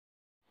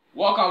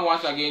Welcome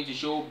once again to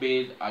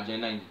Showbiz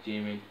Agenda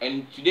Entertainment,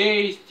 and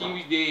today is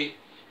Tuesday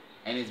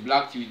and it's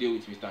Black Tuesday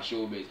with Mr.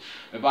 Showbiz.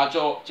 But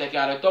check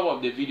out the top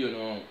of the video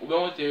now. We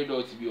want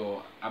to be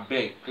or a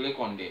beg, click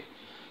on there.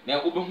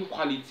 Now we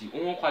quality, I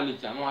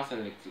don't want to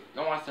select it.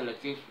 I want to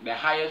select the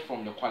highest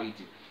from the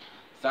quality.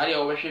 So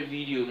your watch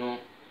video no,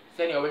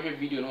 send your watch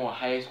video no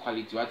highest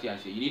quality. What you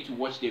say? You need to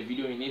watch the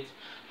video in its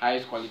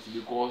highest quality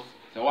because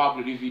the one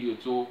upload video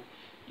to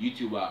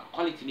YouTuber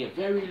quality is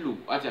very low.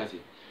 What you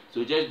say?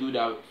 So just do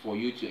that for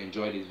you to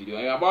enjoy this video.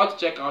 I'm about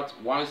to check out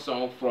one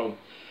song from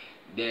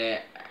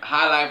the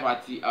high life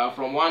artist,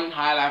 from one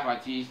high life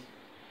artist,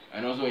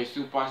 and also a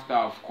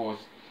superstar, of course.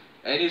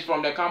 And it's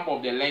from the camp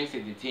of the Lens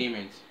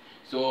Entertainment.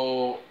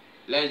 So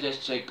let's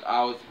just check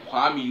out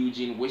Kuami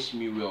Eugene. Wish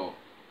Me Well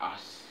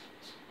as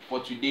for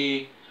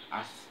today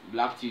as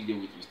Black Tuesday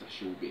with Mr.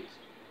 Showbiz.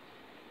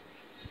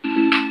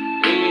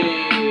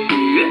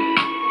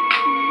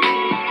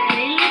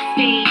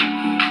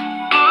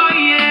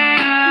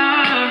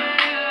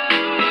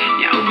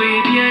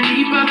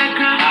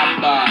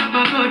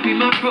 Be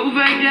my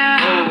provider,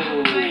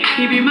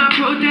 he be my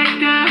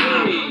protector.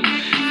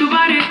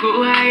 Somebody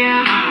go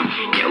higher,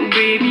 yo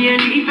baby,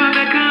 I need my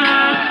backer.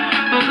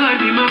 My God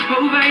be my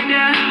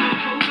provider,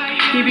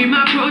 he be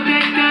my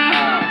protector.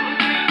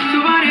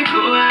 Somebody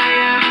go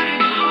higher,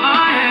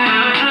 oh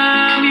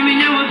yeah. Me me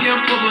know what you're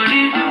for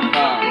money.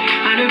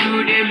 I don't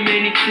do them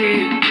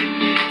anything.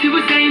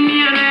 People say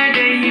me another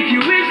day. If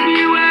you wish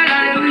me well,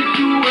 I wish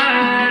you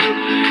well.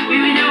 Me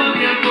me know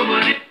what you're for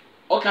money.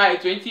 Okay,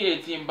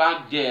 2018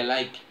 back there,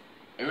 like,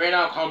 and right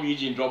now come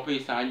Eugene drop a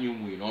sign you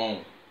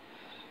know.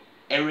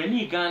 And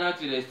when Ghana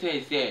to the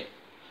say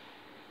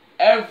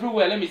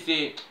everywhere, let me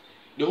say,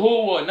 the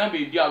whole world now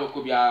be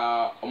could be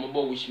a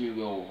wish me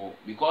well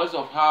because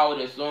of how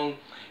the song,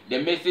 the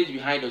message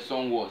behind the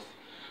song was.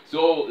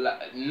 So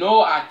like,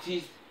 no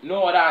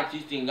other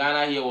artist in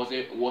Ghana here was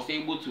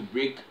able to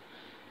break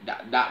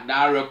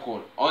that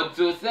record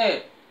until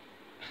say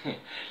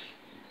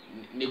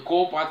the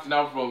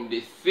co-partner from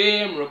the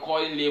same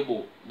recording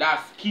label,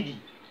 that's Kiddy,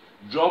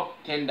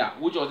 dropped Tender,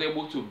 which was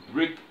able to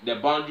break the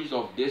boundaries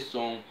of this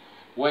song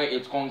where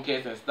it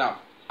conquers and stuff.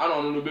 I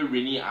don't know, be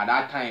rainy at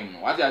that time.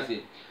 What did I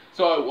say?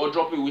 So we'll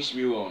drop it. Wish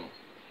Me Well.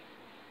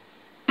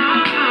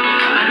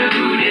 I don't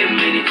do them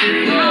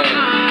anything.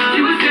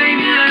 You will say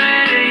me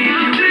already.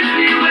 If you wish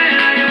me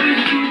well, I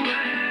wish you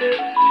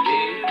well.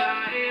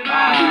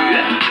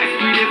 I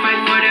still dey fight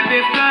for the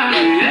paper.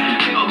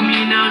 Of me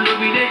now, no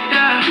be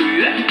later.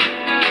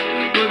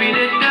 No be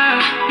later.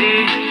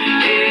 Eva.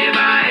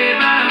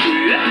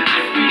 I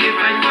still dey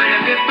fight for the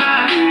paper.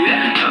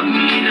 Of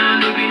me now,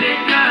 no be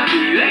later.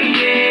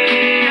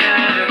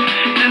 Yeah.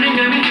 Nana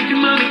nyami keep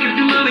mama, keep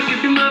mama,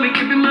 keep mama,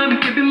 keep mama,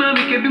 keep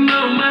mama, keep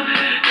mama.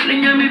 Nana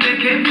nyami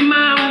keep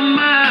mama,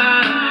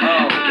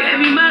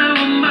 keep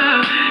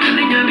mama.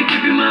 Nana nyami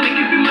keep mama,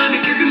 keep mama,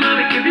 keep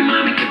mama, keep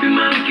mama, keep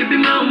mama, keep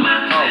mama.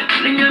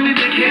 Nana nyami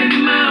keep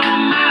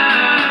mama.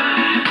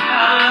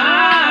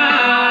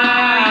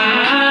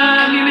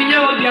 Me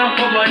know what you're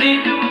for money.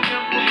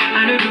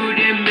 I don't do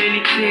them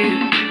anything.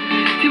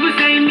 People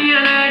say me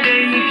another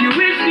day. If you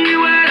wish me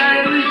well,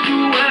 I wish you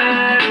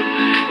well.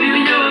 Me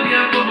know what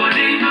you're for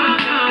money.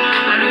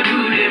 I don't do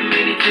them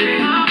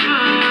anything.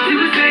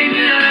 People say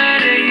me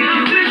another day. If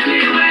you wish me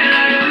well,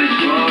 I wish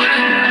you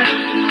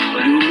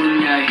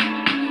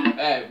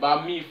well. But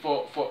me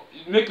for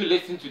make you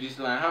listen to this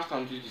line. I have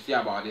something to say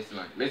about this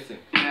line. Listen.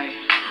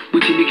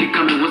 Would you make it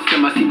coming once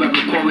time I see what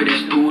we call with a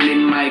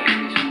stolen mic?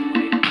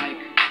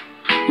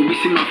 We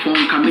see my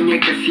phone coming here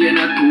can see a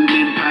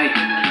two-man pie.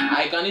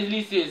 I can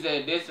easily say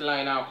that this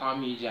line now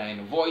come here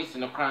and voice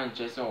in the crunch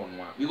and so on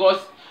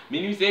because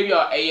meaning say we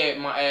are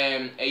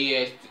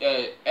a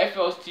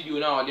FL studio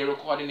now they're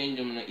recording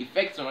engine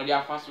effects on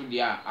their fast with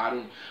their I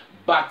don't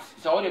but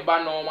so the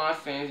bad normal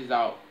sense is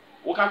out.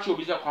 What catch you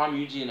busy Kuami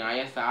Eugene and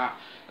yes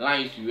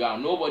lines you are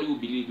nobody will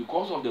believe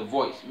because of the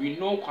voice. We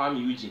know Kuami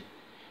Eugene.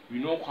 We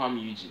know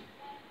Kuami Eugene.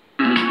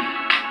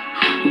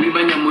 We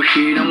ban your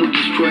machine and we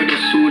destroy the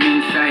soul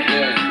inside.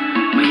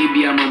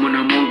 Maybe I'm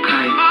on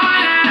kai.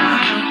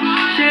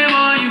 Shame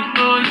on you,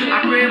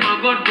 I pray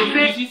my God go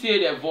face. You say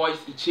the voice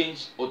it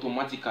changed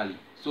automatically.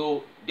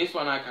 So this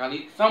one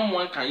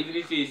someone can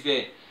easily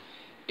say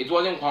it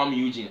wasn't Kuami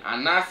Eugene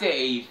and now say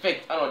a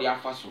effect out of the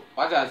faso.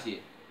 What did I say?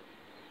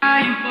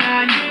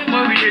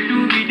 What we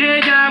do we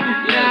deja vu.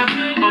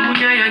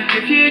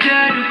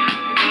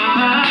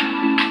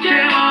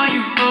 Shame on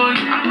you,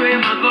 I pray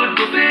my God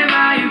go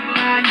favor you.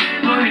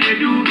 What we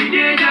do we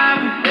deja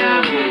vu.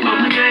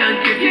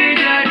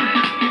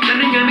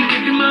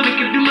 Keep the mama,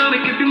 keep the mama,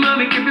 keep the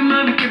mama, keep the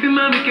mama, keep the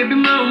mama, keep the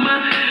mama.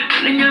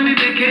 And then yummy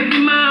keep the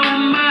mama,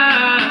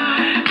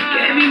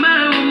 keep the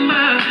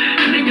mama.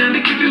 And then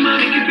yummy keep the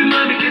mama, keep the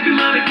mama, keep the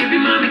mama, keep the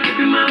mama, keep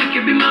the mama,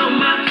 keep the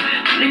mama.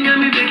 And then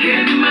yummy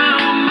keep the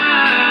mama.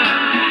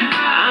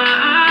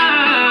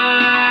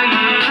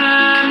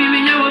 Me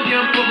know what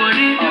you're for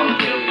money.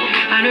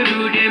 I don't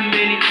do them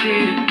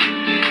anything.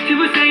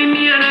 People say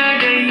me another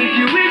day. If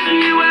you wish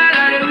me well,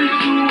 I wish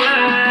you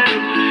well.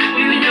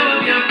 Me know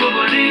what you're for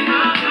money.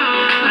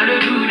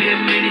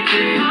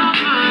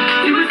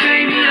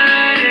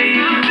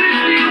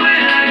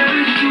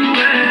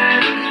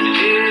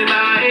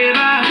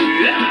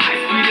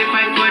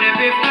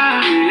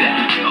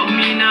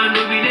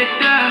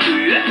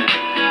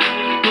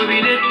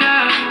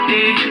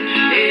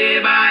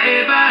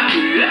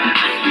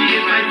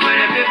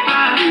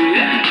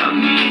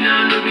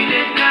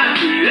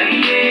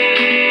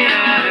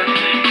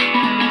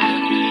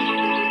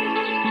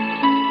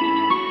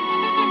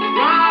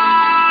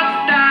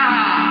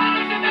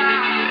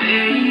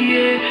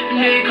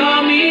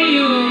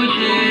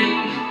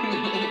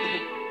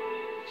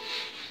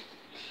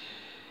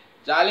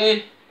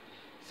 Charlie.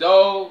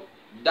 So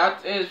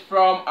that is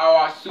from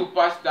our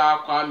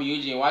superstar Kuami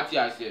Eugene. What you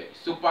say?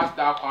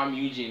 Superstar Kuami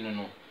Eugene,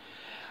 no.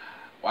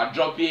 What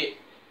drop it?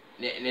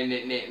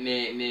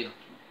 The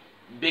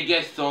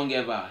biggest song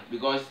ever,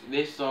 because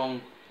this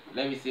song,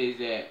 let me say,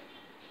 is a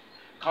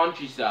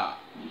countries are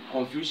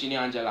Confusion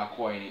Angela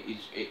Coin.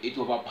 It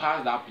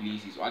overpassed that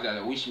places. What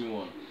I wish me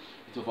one.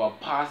 It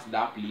overpassed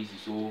that places.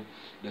 So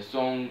the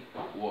song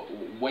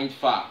went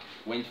far,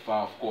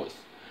 of course.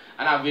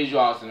 And our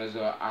visuals, and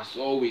as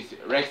always,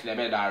 Rex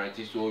never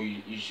directed, so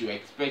you should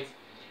expect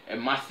a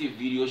massive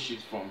video shoot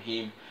from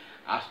him,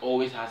 as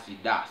always as he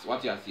does.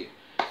 What you say?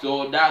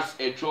 So that's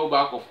a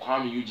throwback of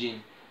Kuami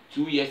Eugene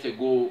 2 years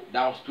ago.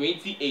 That was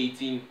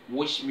 2018.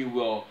 Wish Me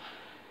Well,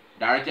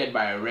 directed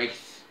by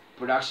Rex.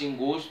 Production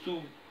goes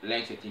to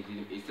Length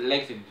Entertainment. It's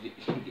Length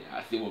Entertainment.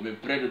 I say what me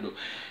predator.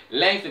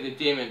 Length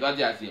Entertainment. What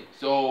you say?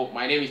 So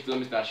my name is still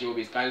Mr.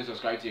 Showbiz. Kindly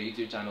subscribe to your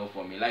YouTube channel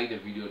for me. Like the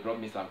video. Drop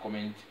me some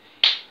comments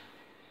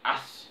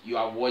as you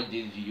have watched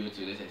this video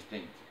to this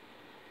extent,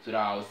 so that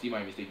I'll see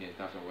my mistakes and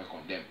start to work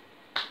on them.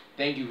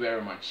 Thank you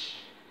very much.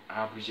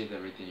 I appreciate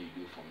everything you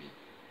do for me.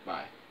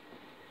 Bye.